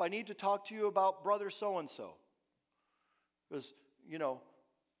your help. I need to talk to you about brother so-and-so." Because,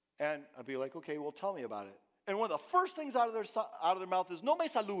 and I'd be like, "Okay, well, tell me about it." And one of the first things out of their mouth is, "No me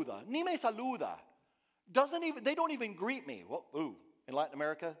saluda, ni me saluda." They don't even greet me. Well, in Latin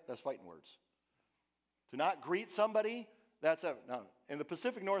America, that's fighting words. To not greet somebody, now, in the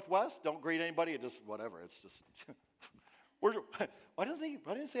Pacific Northwest, don't greet anybody. It just, whatever. It's just, why doesn't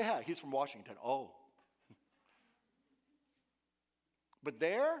he say hi? He's from Washington. Oh. But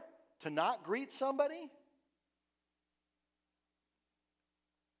there, to not greet somebody,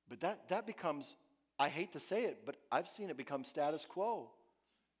 but that becomes, I hate to say it, but I've seen it become status quo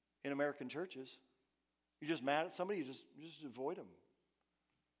in American churches. You're just mad at somebody, you just avoid them.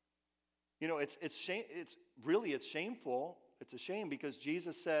 It's shameful. It's a shame because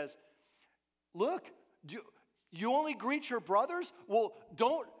Jesus says, "Look, you only greet your brothers? Well,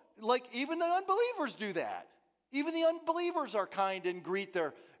 don't, even the unbelievers do that. Even the unbelievers are kind and greet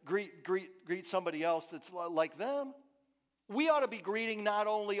somebody else that's like them. We ought to be greeting not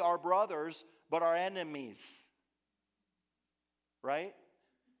only our brothers, but our enemies." Right?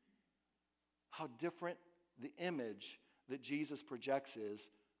 How different the image that Jesus projects is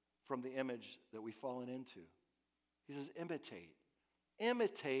from the image that we've fallen into. He says, imitate.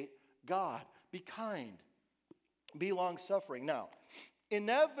 Imitate God. Be kind. Be long-suffering. Now,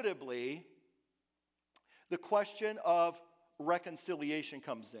 inevitably, the question of reconciliation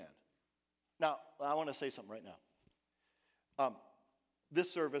comes in. Now, I want to say something right now.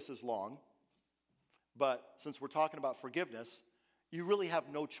 This service is long, but since we're talking about forgiveness, you really have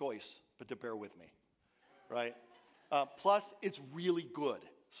no choice but to bear with me, right? Plus, it's really good,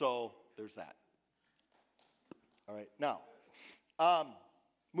 so there's that. All right, now,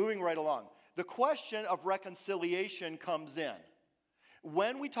 moving right along. The question of reconciliation comes in.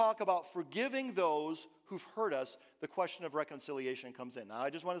 When we talk about forgiving those who've hurt us, the question of reconciliation comes in. Now, I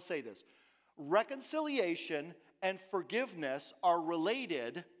just want to say this. Reconciliation and forgiveness are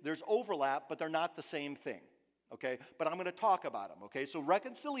related. There's overlap, but they're not the same thing, okay? But I'm going to talk about them, okay? So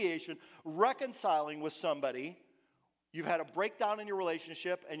reconciliation, reconciling with somebody. You've had a breakdown in your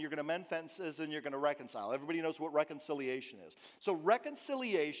relationship, and you're going to mend fences, and you're going to reconcile. Everybody knows what reconciliation is. So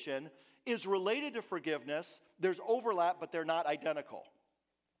reconciliation is related to forgiveness. There's overlap, but they're not identical.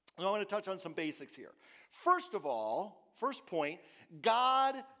 And I want to touch on some basics here. First of all, first point,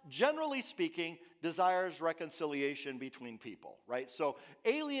 God, generally speaking, desires reconciliation between people, right? So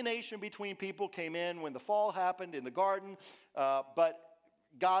alienation between people came in when the fall happened in the garden, but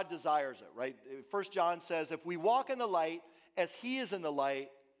God desires it, right? 1 John says, if we walk in the light as he is in the light,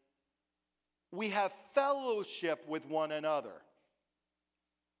 we have fellowship with one another.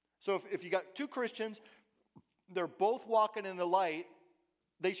 So if you got two Christians, they're both walking in the light,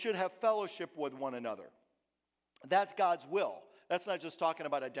 they should have fellowship with one another. That's God's will. That's not just talking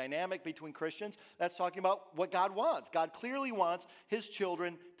about a dynamic between Christians. That's talking about what God wants. God clearly wants his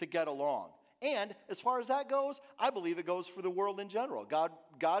children to get along. And as far as that goes, I believe it goes for the world in general.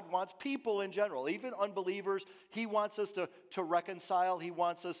 God wants people in general, even unbelievers. He wants us to reconcile. He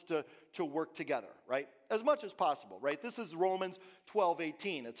wants us to work together, right? As much as possible, right? This is Romans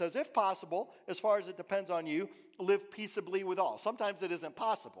 12:18. It says, if possible, as far as it depends on you, live peaceably with all. Sometimes it isn't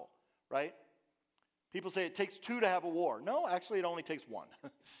possible, right? People say it takes two to have a war. No, actually it only takes one,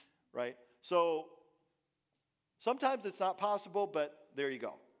 right? So sometimes it's not possible, but there you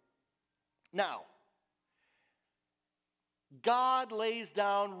go. Now, God lays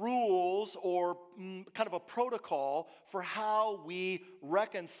down rules or kind of a protocol for how we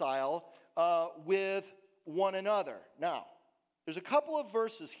reconcile with one another. Now, there's a couple of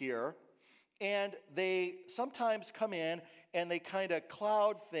verses here, and they sometimes come in and they kind of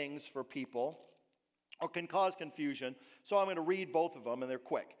cloud things for people or can cause confusion. So I'm going to read both of them, and they're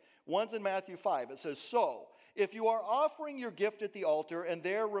quick. One's in Matthew 5. It says, so, if you are offering your gift at the altar and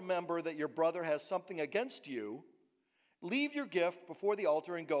there remember that your brother has something against you, leave your gift before the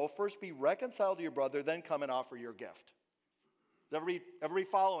altar and go. First be reconciled to your brother, then come and offer your gift. Is everybody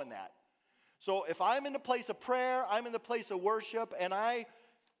following that? So if I'm in the place of prayer, I'm in the place of worship, and I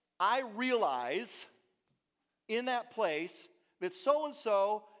realize in that place that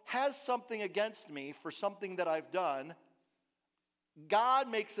so-and-so has something against me for something that I've done, God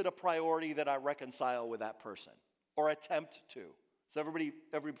makes it a priority that I reconcile with that person or attempt to. Is everybody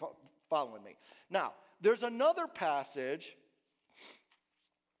following me? Now, there's another passage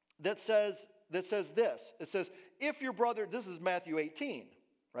that says this. It says, if your brother, this is Matthew 18,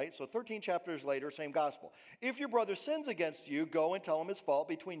 right? So 13 chapters later, same gospel. If your brother sins against you, go and tell him his fault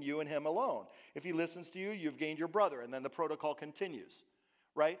between you and him alone. If he listens to you, you've gained your brother. And then the protocol continues,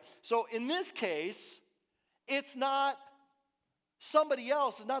 right? So in this case, it's not somebody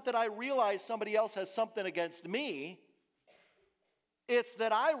else. It's not that I realize somebody else has something against me. It's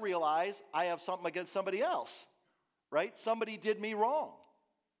that I realize I have something against somebody else, right? Somebody did me wrong,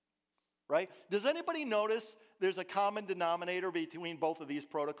 right? Does anybody notice there's a common denominator between both of these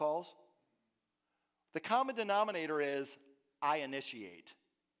protocols? The common denominator is I initiate.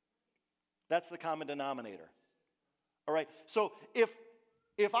 That's the common denominator. All right, so if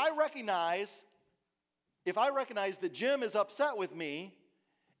I recognize that Jim is upset with me,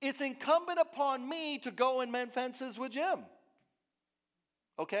 it's incumbent upon me to go and mend fences with Jim.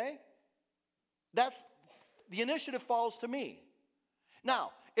 Okay? That's, the initiative falls to me.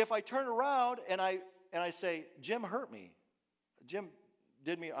 Now, if I turn around and I say, Jim hurt me. Jim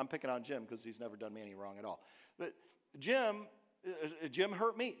did me, I'm picking on Jim because he's never done me any wrong at all. But Jim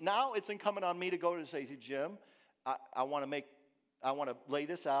hurt me. Now it's incumbent on me to go and say to Jim, I want to lay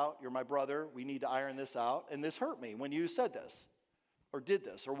this out. You're my brother. We need to iron this out. And this hurt me when you said this or did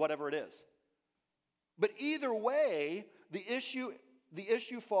this or whatever it is. But either way, the issue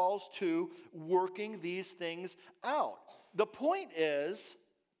falls to working these things out. The point is,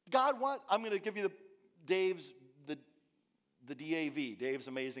 God wants, I'm going to give you the DAV, Dave's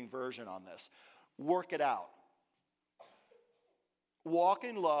Amazing Version on this. Work it out. Walk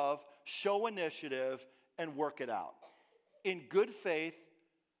in love, show initiative, and work it out. In good faith,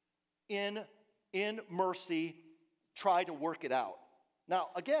 in mercy, try to work it out. Now,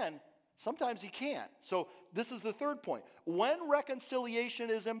 again, sometimes you can't. So this is the third point. When reconciliation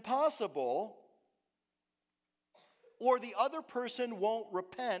is impossible, or the other person won't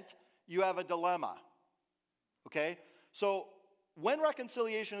repent, you have a dilemma. Okay? So when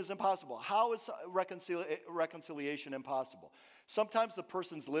reconciliation is impossible, how is reconciliation impossible? Sometimes the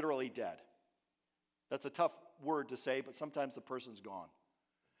person's literally dead. That's a tough word to say, but sometimes the person's gone.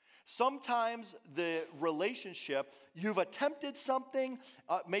 Sometimes the relationship, you've attempted something,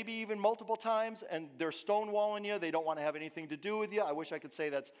 maybe even multiple times, and they're stonewalling you. They don't want to have anything to do with you. I wish I could say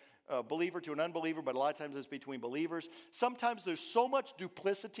that's a believer to an unbeliever, but a lot of times it's between believers. Sometimes there's so much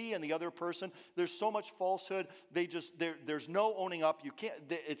duplicity in the other person. There's so much falsehood. There's no owning up. You can't.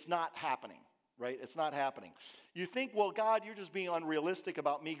 It's not happening. Right? It's not happening. You think, well, God, you're just being unrealistic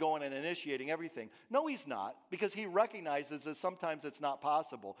about me going and initiating everything. No, he's not, because he recognizes that sometimes it's not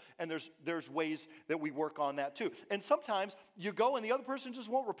possible, and there's ways that we work on that too. And sometimes you go and the other person just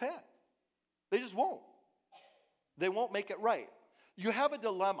won't repent. They just won't. They won't make it right. You have a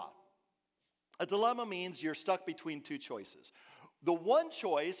dilemma. A dilemma means you're stuck between two choices. The one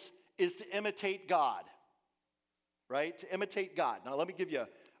choice is to imitate God, right? To imitate God. Now, let me give you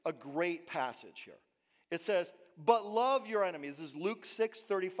a great passage here. It says, but love your enemies. This is Luke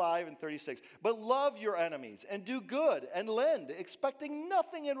 6:35 and 36. But love your enemies and do good and lend, expecting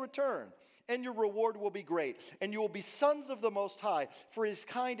nothing in return. And your reward will be great. And you will be sons of the Most High, for he is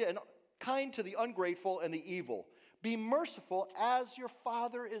kind to the ungrateful and the evil. Be merciful as your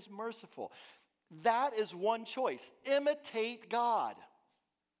Father is merciful. That is one choice. Imitate God.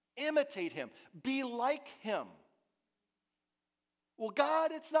 Imitate him. Be like him. Well,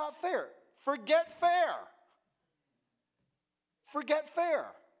 God, it's not fair. Forget fair. Forget fair.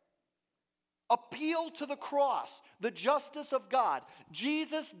 Appeal to the cross, the justice of God.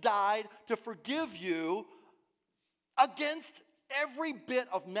 Jesus died to forgive you against every bit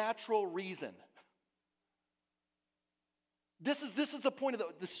of natural reason. This is the point of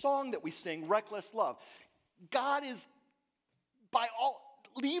the song that we sing, Reckless Love. God is,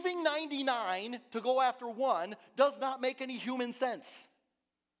 leaving 99 to go after one does not make any human sense.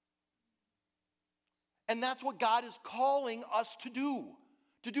 And that's what God is calling us to do.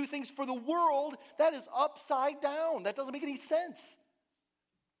 To do things for the world that is upside down. That doesn't make any sense.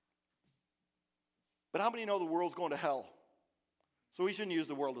 But how many know the world's going to hell? So we shouldn't use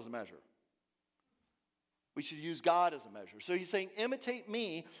the world as a measure. We should use God as a measure. So he's saying, imitate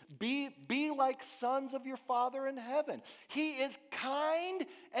me. Be like sons of your Father in heaven. He is kind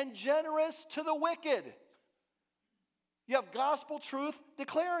and generous to the wicked. You have gospel truth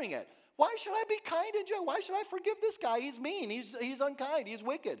declaring it. Why should I be kind and generous? Why should I forgive this guy? He's mean. He's unkind. He's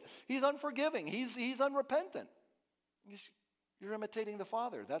wicked. He's unforgiving. He's unrepentant. You're imitating the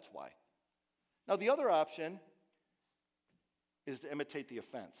Father. That's why. Now, the other option is to imitate the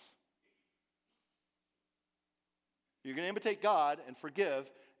offense. You're going to imitate God and forgive.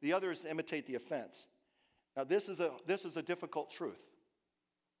 The other is to imitate the offense. Now, this is a difficult truth.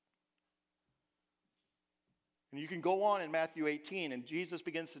 And you can go on in Matthew 18, and Jesus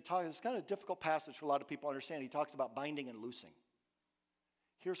begins to talk. It's kind of a difficult passage for a lot of people to understand. He talks about binding and loosing.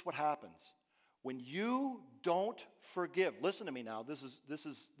 Here's what happens. When you don't forgive, listen to me now. This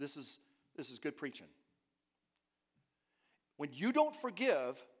is good preaching. When you don't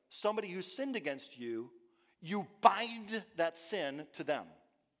forgive somebody who sinned against you, you bind that sin to them.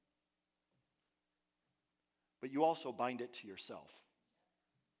 But you also bind it to yourself.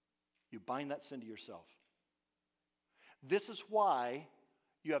 You bind that sin to yourself. This is why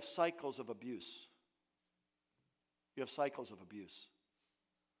you have cycles of abuse. You have cycles of abuse.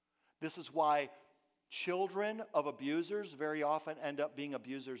 This is why children of abusers very often end up being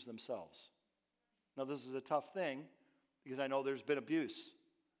abusers themselves. Now, this is a tough thing because I know there's been abuse.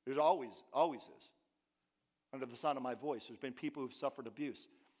 There's always is. Under the sound of my voice, there's been people who've suffered abuse.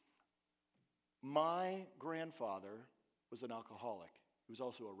 My grandfather was an alcoholic. He was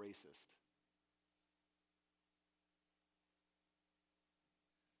also a racist.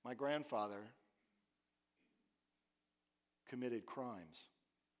 My grandfather committed crimes.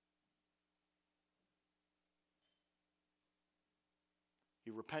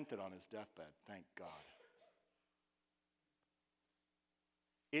 He repented on his deathbed, thank God.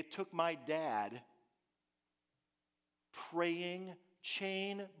 It took my dad praying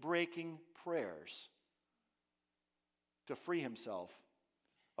chain-breaking prayers to free himself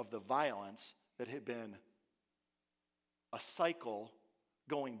of the violence that had been a cycle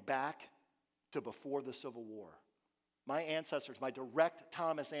going back to before the Civil War. My ancestors, my direct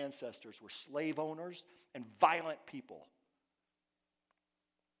Thomas ancestors, were slave owners and violent people.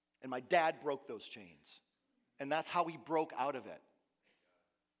 And my dad broke those chains. And that's how he broke out of it.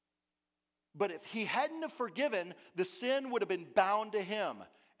 But if he hadn't have forgiven, the sin would have been bound to him.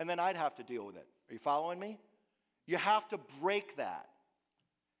 And then I'd have to deal with it. Are you following me? You have to break that.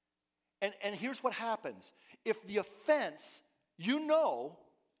 And here's what happens. If the offense, you know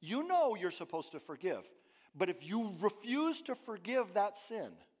you're supposed to forgive. But if you refuse to forgive that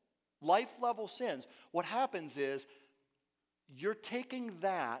sin, life-level sins, what happens is you're taking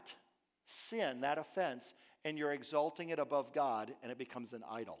that sin, that offense, and you're exalting it above God, and it becomes an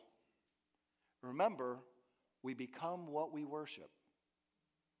idol. Remember, we become what we worship.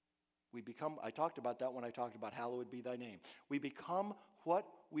 I talked about that when I talked about hallowed be thy name. We become what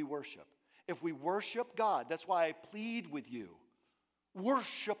we worship. If we worship God, that's why I plead with you.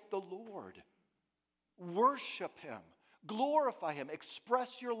 Worship the Lord. Worship him. Glorify him.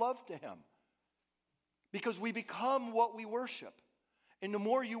 Express your love to him. Because we become what we worship. And the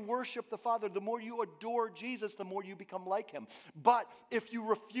more you worship the Father, the more you adore Jesus, the more you become like him. But if you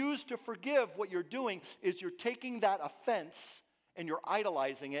refuse to forgive, what you're doing is you're taking that offense and you're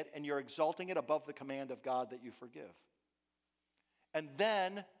idolizing it and you're exalting it above the command of God that you forgive. And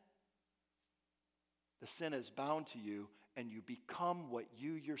then the sin is bound to you and you become what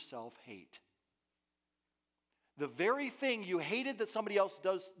you yourself hate. The very thing you hated that somebody else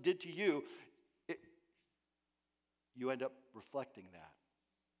did to you, you end up reflecting that.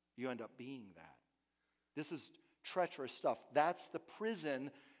 You end up being that. This is treacherous stuff. That's the prison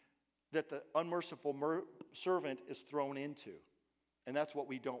that the unmerciful servant is thrown into. And that's what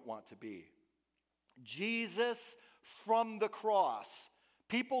we don't want to be. Jesus from the cross.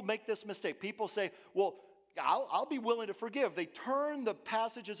 People make this mistake. People say, well, I'll be willing to forgive. They turn the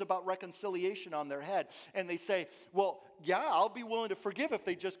passages about reconciliation on their head. And they say, well, yeah, I'll be willing to forgive if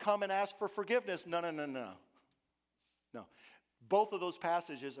they just come and ask for forgiveness. No. No. Both of those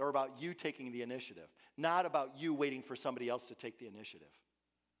passages are about you taking the initiative, not about you waiting for somebody else to take the initiative.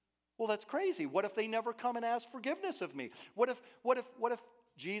 Well, that's crazy. What if they never come and ask forgiveness of me? What if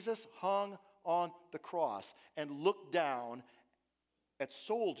Jesus hung on the cross and looked down at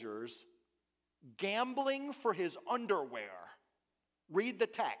soldiers gambling for his underwear? Read the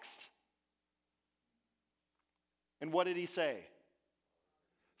text. And what did he say?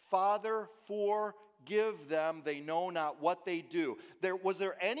 Father, forgive them, they know not what they do. Was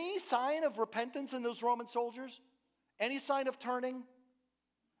there any sign of repentance in those Roman soldiers? Any sign of turning?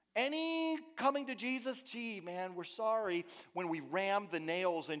 Any coming to Jesus? Gee, man, we're sorry when we rammed the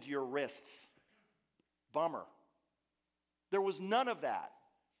nails into your wrists. Bummer. There was none of that.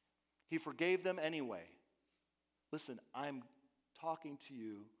 He forgave them anyway. Listen, I'm talking to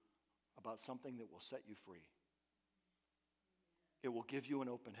you about something that will set you free. It will give you an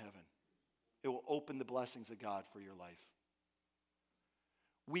open heaven. It will open the blessings of God for your life.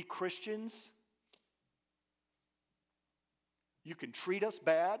 We Christians, you can treat us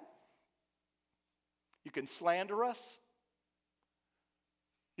bad. You can slander us.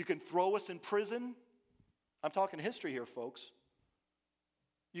 You can throw us in prison. I'm talking history here, folks.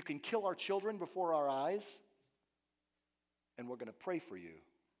 You can kill our children before our eyes. And we're going to pray for you.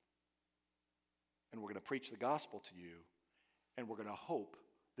 And we're going to preach the gospel to you. And we're going to hope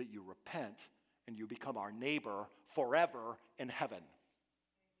that you repent and you become our neighbor forever in heaven.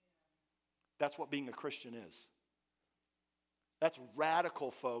 That's what being a Christian is. That's radical,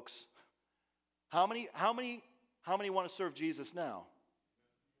 folks. How many want to serve Jesus now?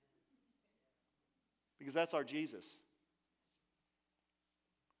 Because that's our Jesus.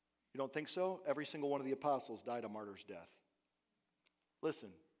 You don't think so? Every single one of the apostles died a martyr's death. Listen,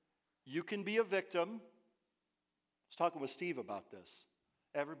 you can be a victim. I was talking with Steve about this.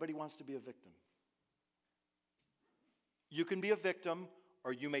 Everybody wants to be a victim. You can be a victim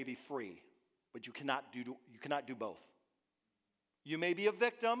or you may be free, but you cannot do both. You may be a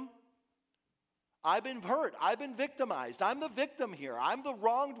victim. I've been hurt. I've been victimized. I'm the victim here. I'm the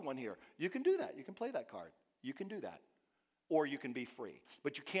wronged one here. You can do that. You can play that card. You can do that. Or you can be free.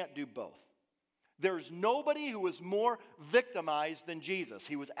 But you can't do both. There's nobody who was more victimized than Jesus.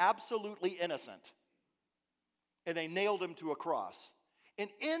 He was absolutely innocent. And they nailed him to a cross. And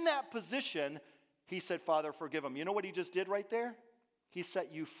in that position, he said, Father, forgive him. You know what he just did right there? He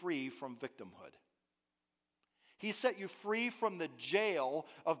set you free from victimhood. He set you free from the jail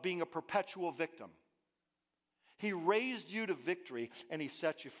of being a perpetual victim. He raised you to victory and he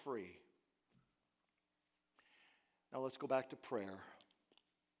set you free. Now let's go back to prayer.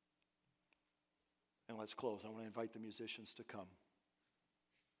 And let's close. I want to invite the musicians to come.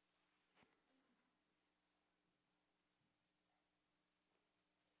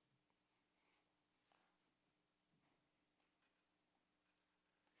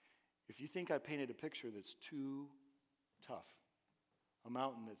 If you think I painted a picture that's too tough, a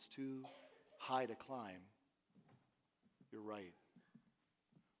mountain that's too high to climb, you're right.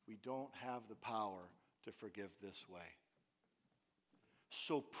 We don't have the power to forgive this way.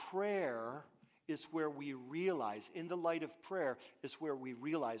 So prayer is where we realize, in the light of prayer, is where we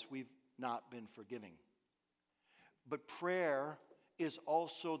realize we've not been forgiving. But prayer is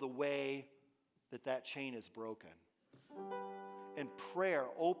also the way that chain is broken. And prayer,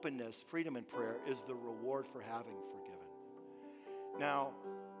 openness, freedom in prayer is the reward for having forgiven. Now,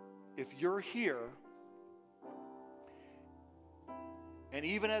 if you're here, and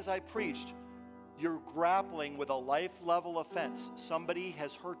even as I preached, you're grappling with a life-level offense. Somebody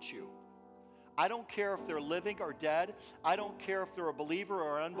has hurt you. I don't care if they're living or dead. I don't care if they're a believer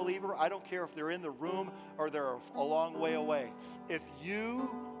or an unbeliever. I don't care if they're in the room or they're a long way away. If you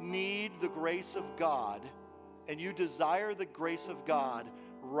need the grace of God, and you desire the grace of God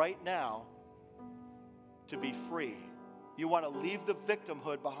right now to be free, you want to leave the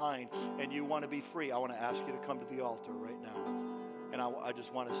victimhood behind and you want to be free, I want to ask you to come to the altar right now. And I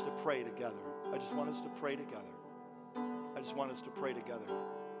just want us to pray together. I just want us to pray together. I just want us to pray together.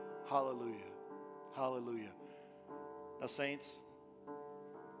 Hallelujah. Hallelujah. Now, saints,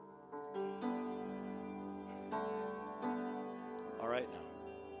 all right now.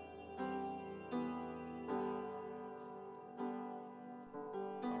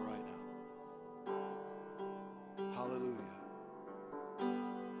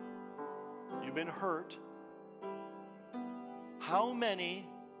 You've been hurt. How many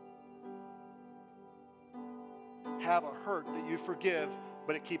have a hurt that you forgive,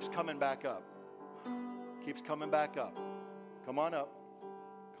 but it keeps coming back up? Keeps coming back up. Come on up.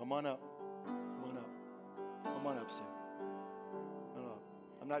 Come on up. Come on up. Come on up, Sam. No.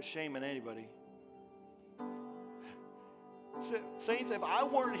 I'm not shaming anybody. Saints, if I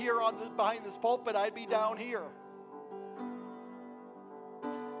weren't here behind this pulpit, I'd be down here.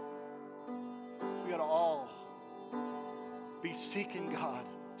 We got to all be seeking God,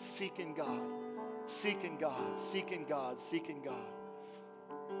 seeking God, seeking God, seeking God, seeking God.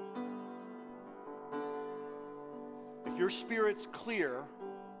 If your spirit's clear,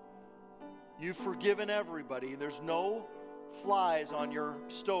 you've forgiven everybody, there's no flies on your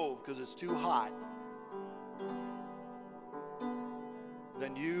stove because it's too hot,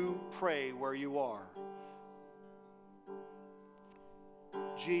 then you pray where you are.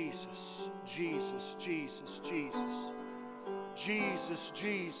 Jesus, Jesus, Jesus, Jesus. Jesus,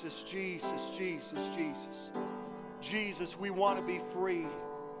 Jesus, Jesus, Jesus, Jesus. Jesus, we want to be free.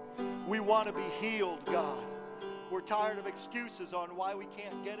 We want to be healed, God. We're tired of excuses on why we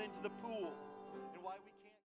can't get into the pool